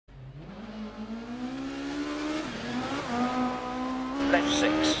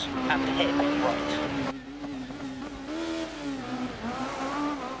6 and hairpin right.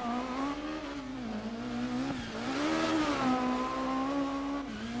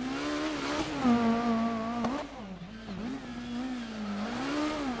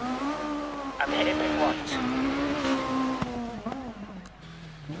 And hairpin right.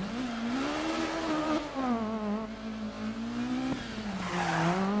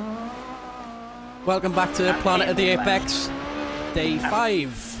 Welcome back to Planet of the Apex, day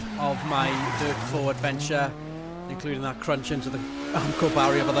 5 of my Dirt4 adventure, including that crunch into the Amco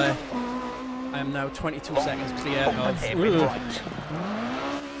barrier over there. I am now 22 seconds clear of... I'm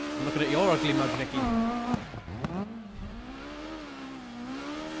looking at your ugly mug, Nicky.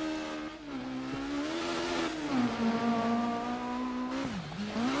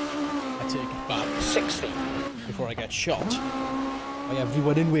 I take it back 60 before I get shot by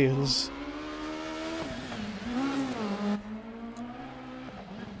everyone in Wales.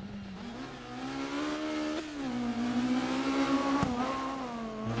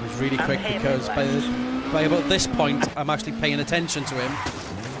 Really quick because by about this point I'm actually paying attention to him.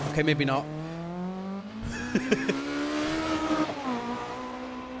 Okay, maybe not.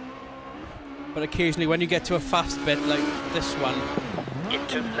 But occasionally when you get to a fast bit like this one,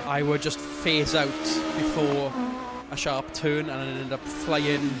 I would just phase out before a sharp turn and I'd end up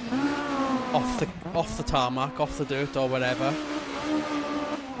flying off the tarmac, off the dirt or whatever.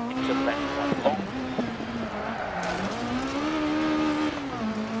 Into left one long.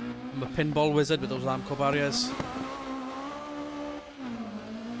 I'm a pinball wizard with those Amco barriers.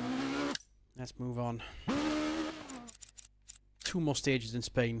 Let's move on. 2 more stages in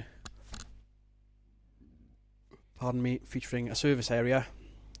Spain. Pardon me, featuring a service area.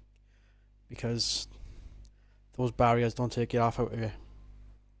 Because those barriers don't take your half out of you.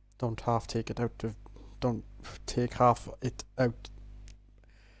 Don't take half it out.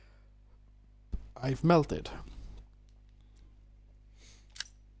 I've melted.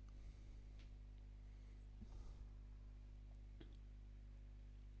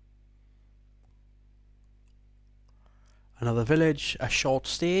 Another village, a short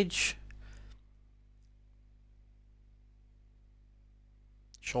stage.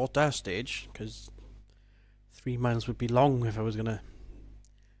 Shorter stage, because 3 miles would be long if I was going to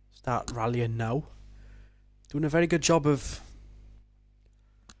start rallying now. Doing a very good job of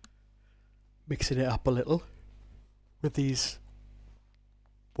mixing it up a little with these,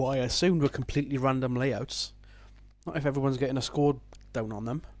 what I assumed were completely random layouts. Not if everyone's getting a score down on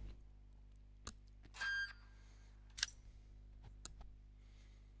them.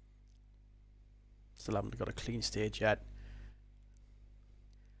 Still haven't got a clean stage yet.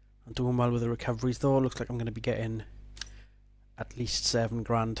 I'm doing well with the recoveries though. Looks like I'm going to be getting at least 7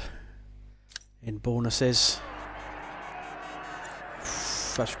 grand in bonuses.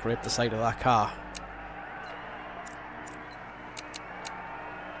 Let's scrape the side of that car.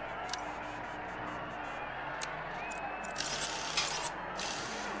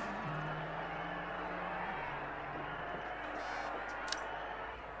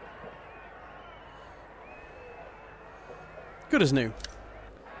 Good as new.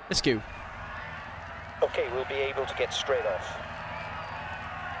 Let's go. Okay, we'll be able to get straight off.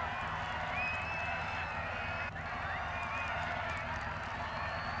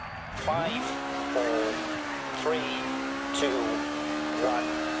 Five, 4, 3, 2, 1,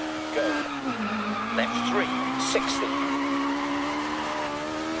 go. Left 3, 60.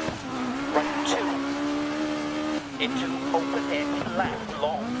 Right 2. Into open air, left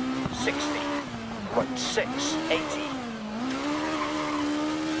long, 60. Right 6, 80.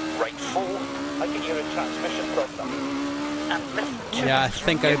 Right 4, I can hear a transmission problem. And left 2. Yeah, I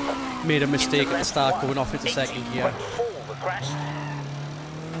think I made a mistake at the start going off into 80, second gear. Right 4 over crest.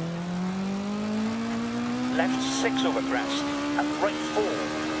 Left 6 over crest. And right 4.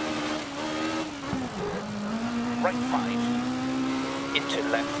 Right 5. Into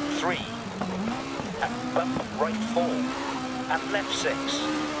left 3. And bump right 4. And left 6.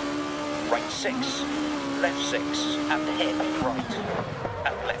 Right 6. Left 6. And head right.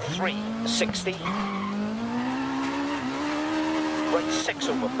 And left 3, 60. Right 6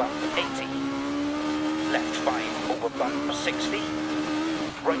 over bump, 80. Left 5 over bump, 60.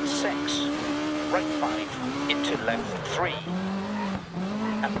 Right 6. Right 5 into left 3.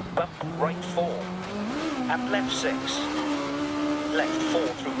 And bump right 4. And left 6. Left 4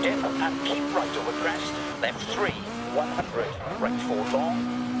 through dip and keep right over crest. Left 3, 100. Right 4 long.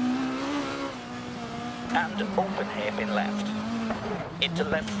 And open hairpin left. Into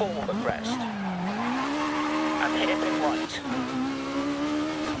left 4 over crest. And hairpin right.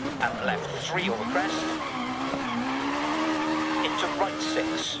 And left 3 over crest. into right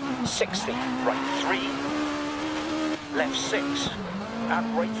 6, 60, right 3, left 6,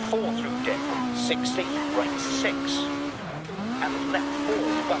 and right 4 through dip, 60, right 6, and left 4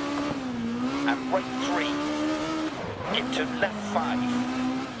 bump, and right 3, into left 5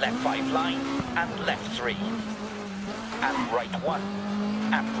 line, and left 3, and right 1,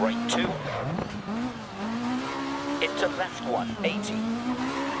 and right 2, into left 1, 80,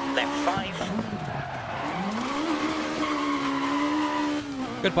 left 5,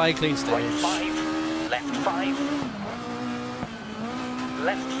 goodbye, clean stage. right 5, left 5,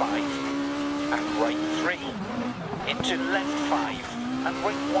 left 5, and right 3, into left 5, and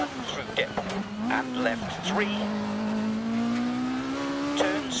right 1 through dip, and left 3,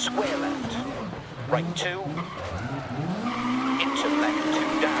 turn square left, right 2, into left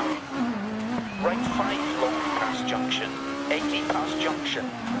 2 down, right 5 long past junction, 80 past junction,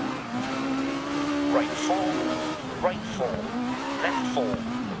 right 4, right 4, left 4,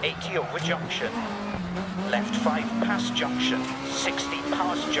 80 over junction, left 5 past junction, 60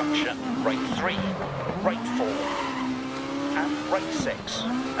 past junction, right 3, right 4, and right 6,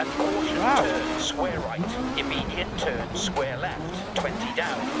 and caution, turn square right, immediate turn square left, 20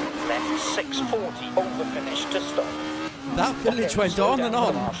 down, left 640, over finish to stop. That village went on and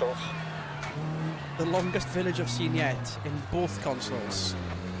on. Marshals. The longest village I've seen yet in both consoles.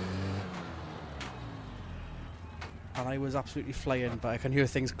 And I was absolutely flying, but I can hear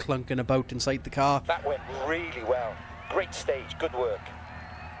things clunking about inside the car. That went really well. Great stage, good work.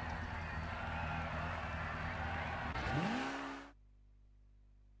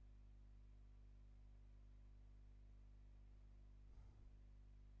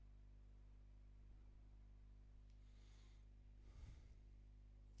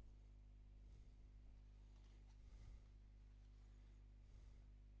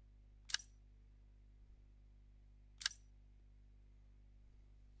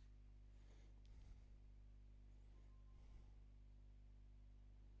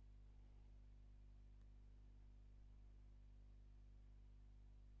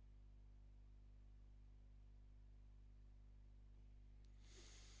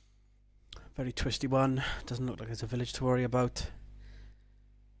 Very twisty one. Doesn't look like there's a village to worry about.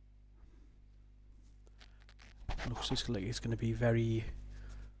 Looks like it's going to be very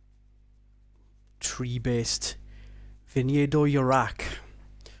tree-based. Viñedo Iraq.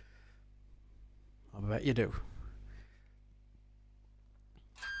 I bet you do.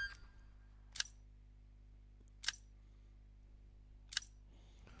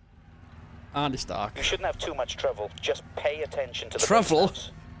 And it's dark. You shouldn't have too much trouble. Just pay attention to the trouble.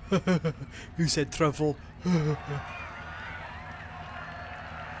 business. Who said trouble? 5,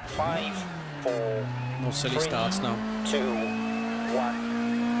 4. No silly 3, starts now. 2,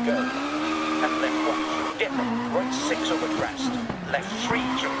 1, go. And left 1 through dip, right 6 over crest. Left 3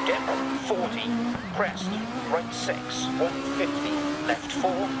 through dip, 40, crest. Right 6, 150. Left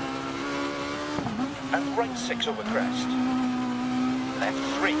 4, and right 6 over crest. Left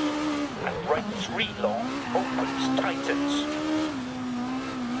 3, and right 3 long, opens, tightens.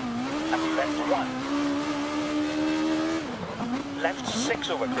 And left 1, left 6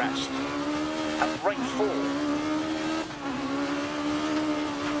 over crest, and right 4,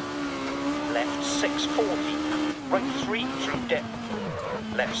 left 640, right 3 through dip,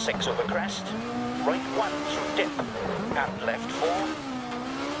 left 6 over crest, right 1 through dip, and left 4,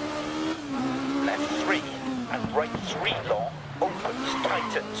 left 3, and right 3 long, opens,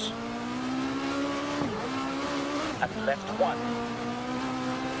 tightens, and left 1,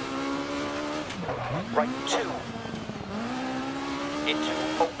 right 2, into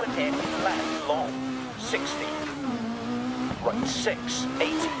open air flat long, 60, right 6,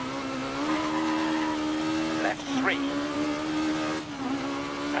 80, left 3,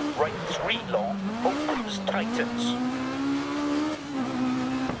 and right 3 long, opens, tightens,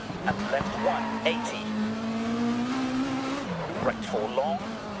 and left 1, 80, right 4 long,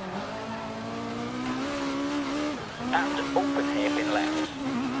 and open hairpin left,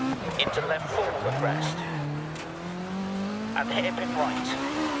 into left 4 over crest, and hairpin right,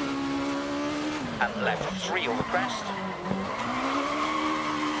 and left 3 over crest,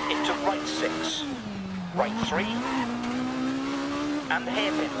 into right 6, right 3, and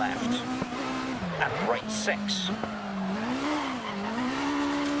hairpin left, and right 6,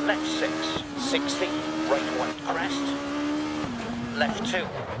 left 6, 60, right 1 crest, left 2,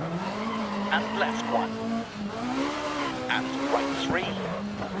 and left 1, and right 3,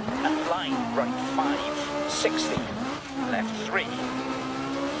 and line right 5, 60, left 3,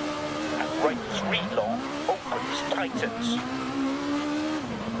 and right 3 long, opens, tightens,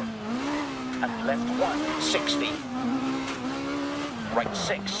 and left 1, 60, right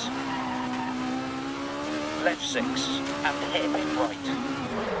 6, left 6, and hairpin right,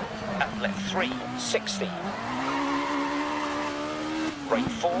 and left 3, 60,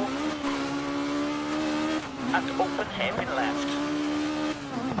 right 4, and open hairpin left,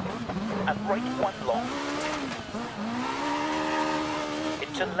 and right 1 long,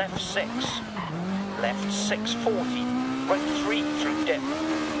 into left 6, left 6, 40, right 3 through dip,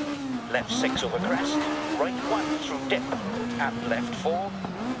 left 6 over crest, right 1 through dip, and left 4,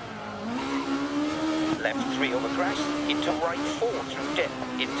 left 3 over crest, into right 4 through dip,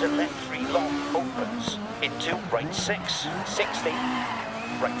 into left 3 long, opens, into right 6, 60,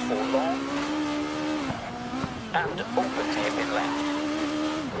 right 4 long, and open hairpin left,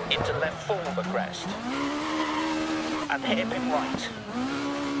 into left 4 over crest, and hairpin right,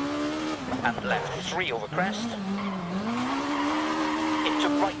 and left 3 over crest, into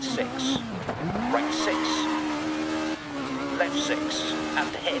right 6, right 6, left 6,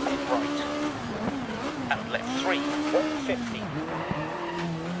 and hairpin right, and left 3, 150,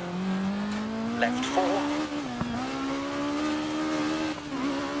 left 4,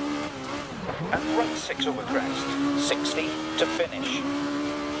 and right 6 over crest, 60 to finish.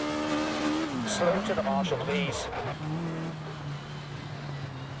 Slow to the marshal, please.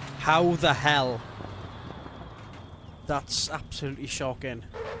 How the hell? That's absolutely shocking.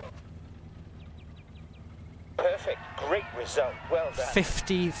 Perfect, great result, well done.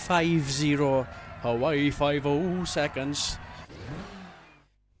 50-5-0, Hawaii 5-0 seconds.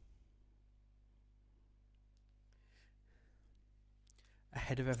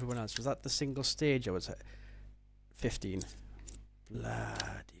 Ahead of everyone else. Was that the single stage or was it 15?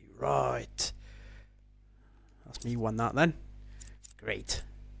 Bloody right. That's me won that then. Great.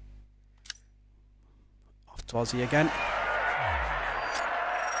 Off to Aussie again.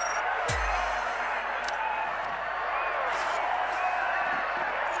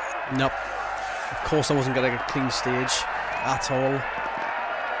 Nope. Of course I wasn't getting a clean stage at all.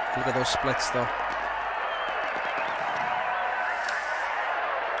 Look at those splits though.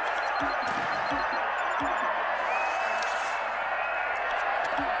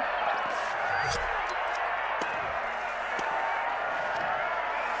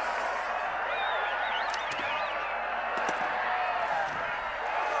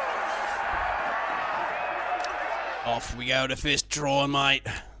 Off we go to fist draw, mate.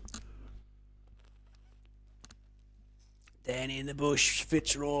 Danny in the bush,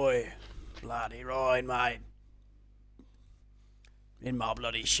 Fitzroy. Bloody right, mate. In my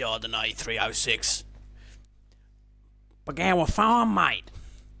bloody Chardonnay 306. Began with farm, mate.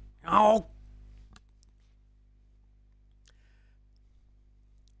 Oh.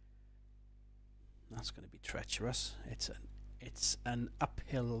 That's going to be treacherous. It's an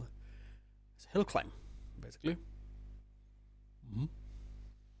uphill. It's a hill climb, basically. Mm-hmm.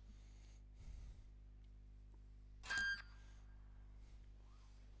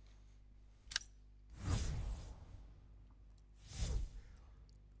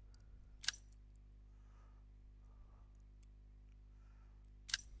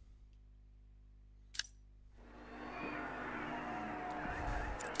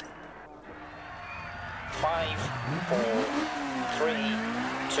 Five, 4, 3,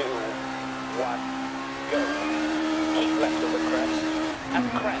 2, 1, go. Keep left over crest, and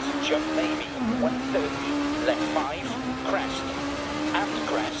crest, jump maybe, 130, left 5, crest, and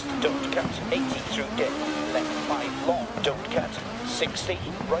crest, don't cut, 80 through dip, left 5 long, don't cut, 60,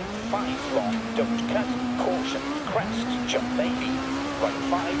 right 5 long, don't cut, caution, crest, jump maybe, right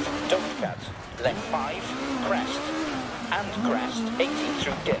 5, don't cut, left 5, crest, and crest, 80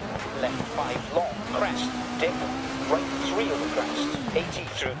 through dip, left 5 long, crest, dip, right 3 over crest, 80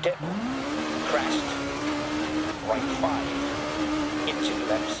 through dip, crest, right 5, into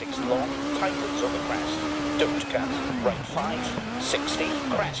left 6 long, tightens over crest, don't cut, right 5, 60,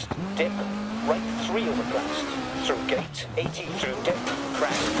 crest, dip, right 3 over crest, through gate, 80 through dip,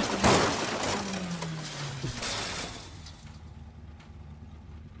 crest.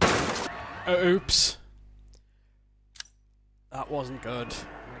 Oops. That wasn't good.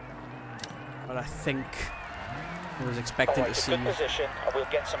 But I think I was expecting to see good position, and we'll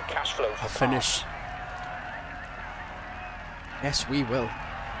get some cash flow for a finish. Yes, we will.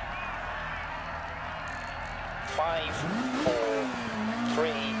 5, 4,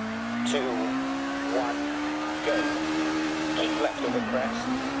 3, 2, 1, go. Keep left over crest,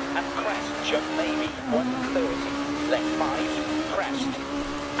 and crest, jump maybe, 130, left 5, crest,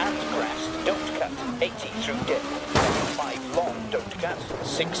 and crest, don't cut, 80 through dip, left 5 long, don't cut,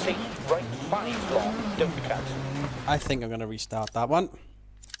 60, right 5 long, don't cut. I think I'm going to restart that one.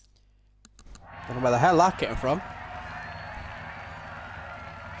 Don't know where the hell that came from.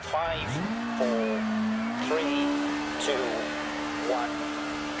 5, 4, 3, 2, 1,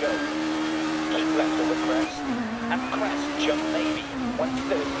 go. Keep left over crest, and crest, jump maybe,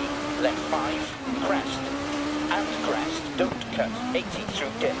 130, left 5, crest, and crest, don't cut, 80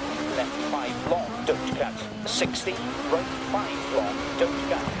 through dip, left 5 long, don't cut, 60, right 5 long, don't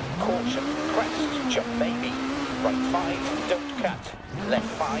cut, caution, crest, jump maybe, right 5, don't cut, left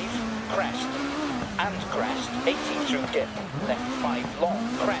 5, crest, and crest, 80 through dip, left 5 long,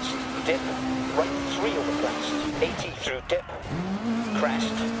 crest, dip, right 3 over crest, 80 through dip,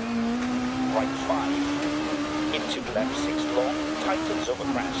 crest, right 5, into left 6 long, tightens over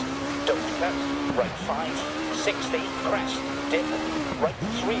crest, don't cut, right 5, 60, crest, dip, right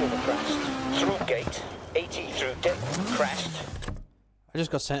 3 over crest, through gate, 80 through dip, crest. I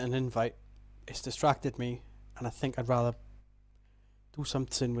just got sent an invite. It's distracted me, and I think I'd rather do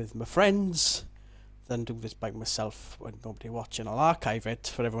something with my friends than do this by myself when nobody watching. I'll archive it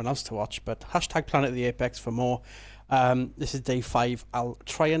for everyone else to watch, but hashtag Planet of the Apex for more. This is day 5. I'll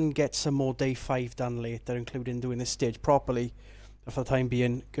try and get some more day 5 done later, including doing this stage properly. But for the time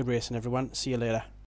being, good racing everyone. See you later.